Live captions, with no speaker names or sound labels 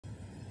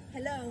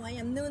Hello, I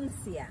am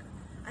Nuncia.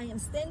 I am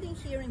standing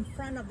here in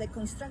front of the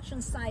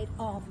construction site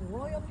of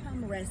Royal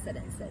Palm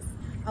Residences.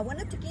 I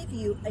wanted to give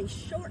you a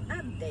short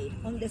update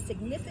on the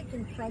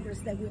significant progress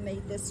that we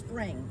made this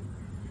spring.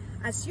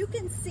 As you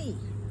can see,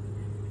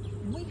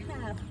 we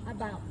have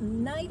about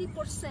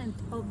 90%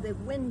 of the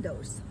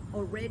windows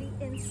already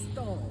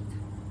installed.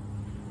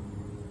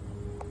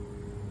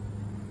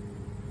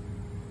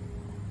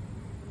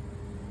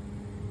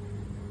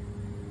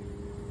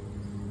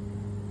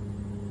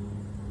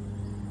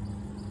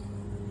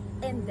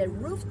 And the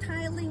roof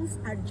tilings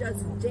are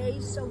just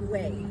days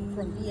away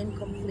from being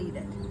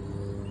completed.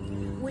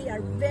 We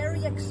are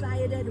very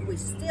excited. We're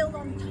still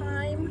on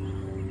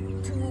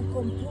time to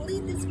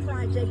complete this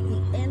project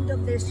the end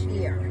of this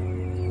year.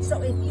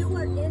 So if you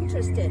are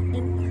interested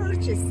in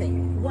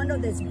purchasing one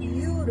of these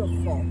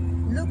beautiful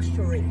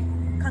luxury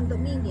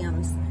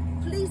condominiums,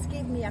 please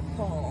give me a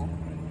call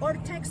or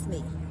text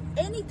me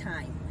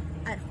anytime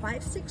at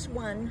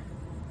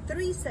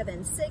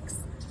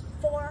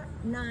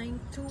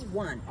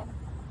 561-376-4921.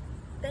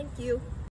 Thank you.